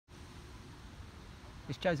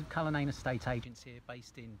It's Joseph Cullinane Estate Agents here,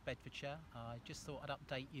 based in Bedfordshire. I just thought I'd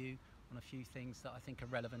update you on a few things that I think are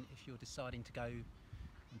relevant if you're deciding to go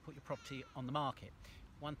and put your property on the market.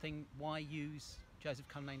 One thing, why use Joseph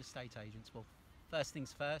Cullinane Estate Agents? Well, first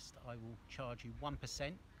things first, I will charge you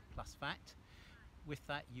 1% plus VAT. With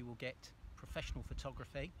that, you will get professional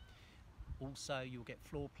photography. Also, you'll get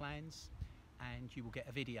floor plans and you will get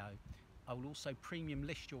a video. I will also premium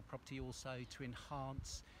list your property also to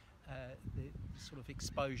enhance the sort of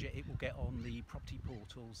exposure it will get on the property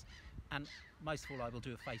portals, and most of all I will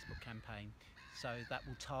do a Facebook campaign, so that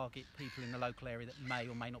will target people in the local area that may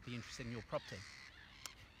or may not be interested in your property.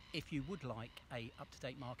 If you would like a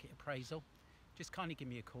up-to-date market appraisal, just kindly give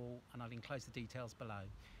me a call and I'll enclose the details below,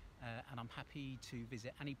 and I'm happy to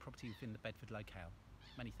visit any property within the Bedford locale.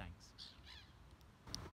 Many thanks.